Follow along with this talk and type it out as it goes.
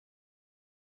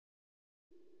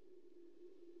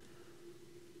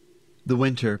The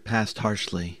winter passed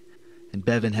harshly, and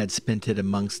Bevyn had spent it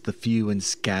amongst the few and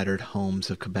scattered homes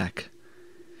of Quebec.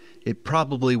 It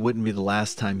probably wouldn't be the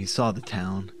last time he saw the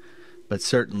town, but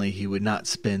certainly he would not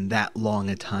spend that long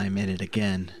a time in it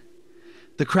again.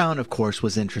 The Crown, of course,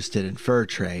 was interested in fur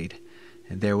trade,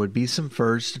 and there would be some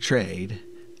furs to trade,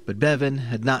 but Bevyn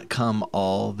had not come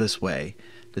all this way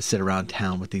to sit around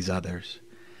town with these others.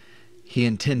 He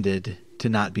intended to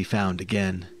not be found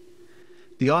again.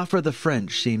 The offer of the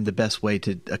French seemed the best way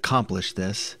to accomplish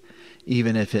this,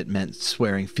 even if it meant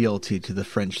swearing fealty to the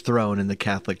French throne and the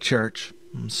Catholic Church.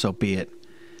 So be it.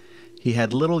 He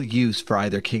had little use for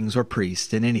either kings or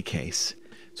priests in any case,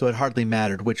 so it hardly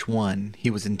mattered which one he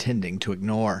was intending to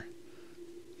ignore.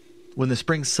 When the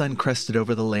spring sun crested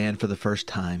over the land for the first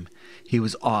time, he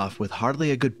was off with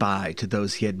hardly a goodbye to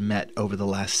those he had met over the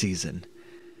last season.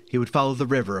 He would follow the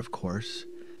river, of course.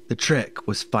 The trick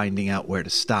was finding out where to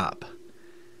stop.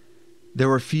 There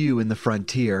were few in the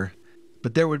frontier,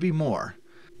 but there would be more,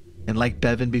 and like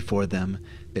Bevyn before them,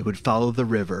 they would follow the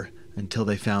river until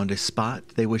they found a spot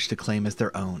they wished to claim as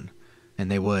their own, and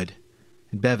they would.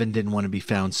 And Bevyn didn't want to be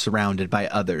found surrounded by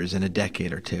others in a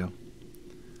decade or two.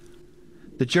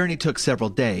 The journey took several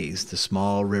days, the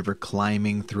small river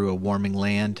climbing through a warming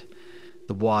land,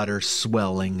 the water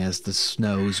swelling as the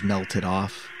snows melted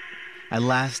off. At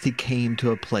last he came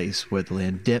to a place where the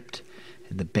land dipped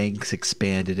and the banks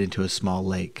expanded into a small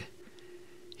lake.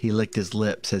 He licked his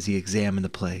lips as he examined the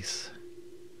place.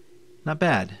 Not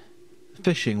bad.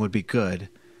 Fishing would be good.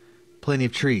 Plenty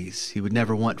of trees he would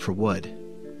never want for wood.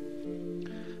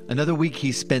 Another week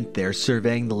he spent there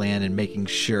surveying the land and making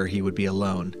sure he would be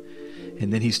alone.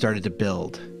 And then he started to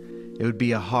build. It would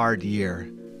be a hard year,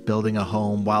 building a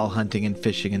home while hunting and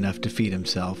fishing enough to feed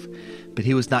himself, but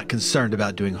he was not concerned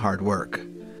about doing hard work.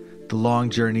 The long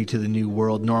journey to the New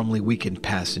World normally weakened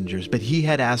passengers, but he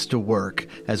had asked to work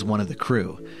as one of the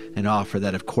crew, an offer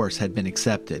that of course had been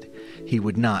accepted. He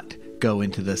would not go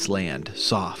into this land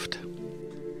soft.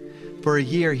 For a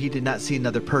year he did not see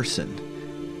another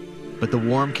person, but the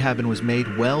warm cabin was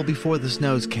made well before the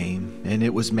snows came, and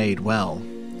it was made well.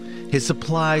 His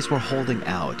supplies were holding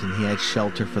out, and he had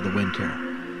shelter for the winter.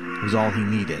 It was all he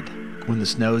needed. When the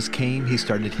snows came, he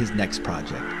started his next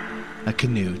project, a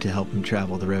canoe to help him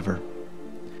travel the river.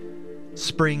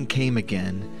 Spring came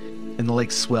again, and the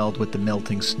lake swelled with the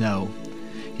melting snow.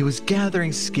 He was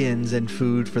gathering skins and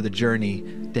food for the journey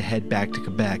to head back to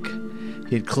Quebec.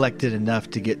 He had collected enough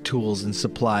to get tools and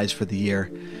supplies for the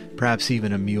year, perhaps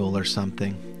even a mule or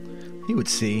something. He would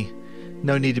see.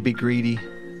 No need to be greedy.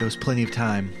 There was plenty of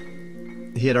time.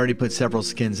 He had already put several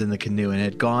skins in the canoe and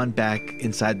had gone back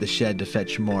inside the shed to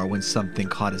fetch more when something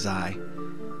caught his eye.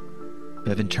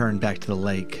 Bevyn turned back to the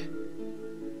lake.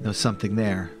 There was something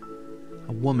there.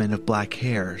 A woman of black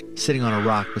hair, sitting on a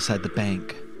rock beside the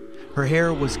bank. Her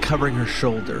hair was covering her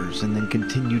shoulders and then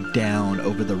continued down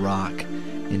over the rock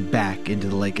and back into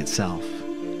the lake itself.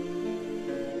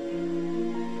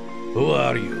 Who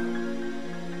are you?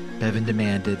 Bevyn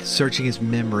demanded, searching his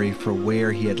memory for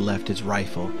where he had left his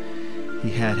rifle.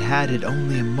 He had had it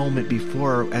only a moment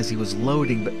before as he was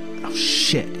loading, but oh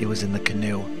shit, it was in the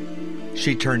canoe.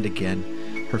 She turned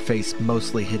again, her face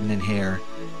mostly hidden in hair,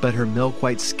 but her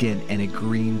milk-white skin and a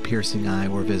green piercing eye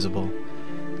were visible.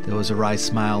 There was a wry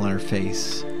smile on her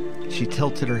face. She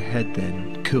tilted her head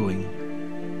then, cooing.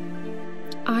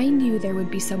 I knew there would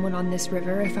be someone on this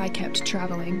river if I kept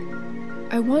traveling.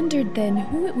 I wondered then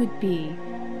who it would be,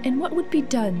 and what would be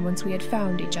done once we had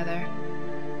found each other.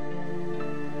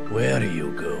 Where are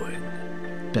you going?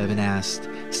 Bevyn asked,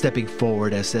 stepping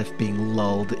forward as if being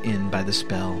lulled in by the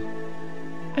spell.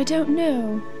 I don't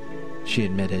know, she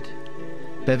admitted.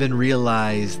 Bevyn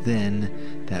realized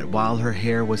then that while her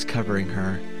hair was covering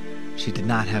her, she did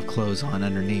not have clothes on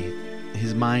underneath.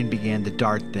 His mind began to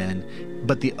dart then,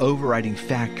 but the overriding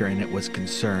factor in it was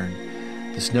concern.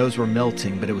 The snows were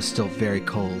melting, but it was still very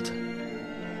cold.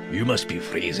 You must be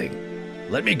freezing.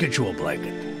 Let me get you a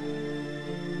blanket.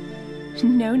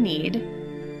 No need.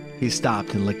 He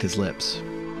stopped and licked his lips.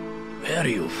 Where are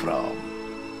you from?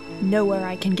 Nowhere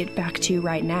I can get back to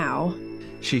right now.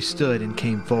 She stood and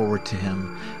came forward to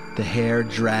him, the hair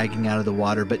dragging out of the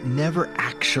water, but never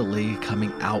actually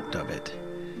coming out of it.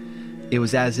 It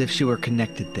was as if she were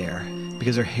connected there,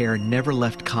 because her hair never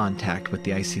left contact with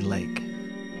the icy lake.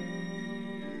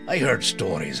 I heard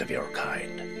stories of your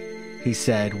kind, he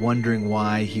said, wondering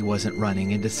why he wasn't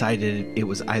running, and decided it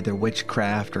was either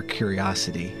witchcraft or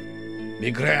curiosity.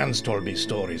 Me grands told me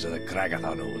stories of the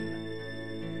Cragathanoon.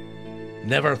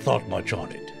 Never thought much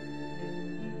on it,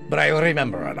 but I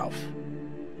remember enough.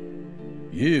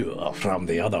 You are from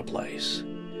the other place.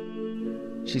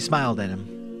 She smiled at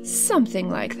him. Something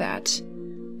like that.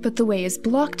 But the way is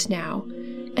blocked now,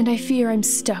 and I fear I'm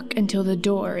stuck until the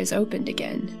door is opened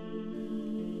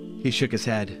again. He shook his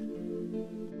head.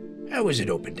 How is it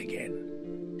opened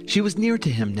again? She was near to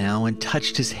him now and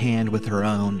touched his hand with her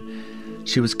own.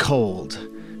 She was cold,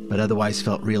 but otherwise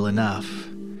felt real enough.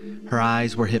 Her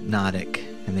eyes were hypnotic,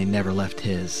 and they never left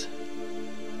his.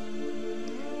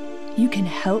 You can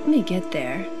help me get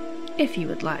there, if you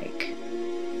would like.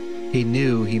 He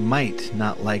knew he might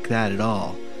not like that at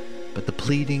all, but the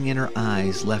pleading in her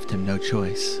eyes left him no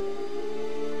choice.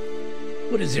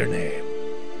 What is your name?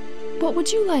 What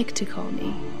would you like to call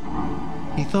me?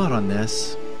 He thought on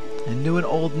this, and knew an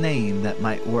old name that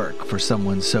might work for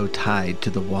someone so tied to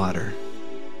the water.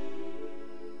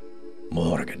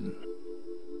 Morgan.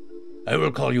 I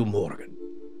will call you Morgan.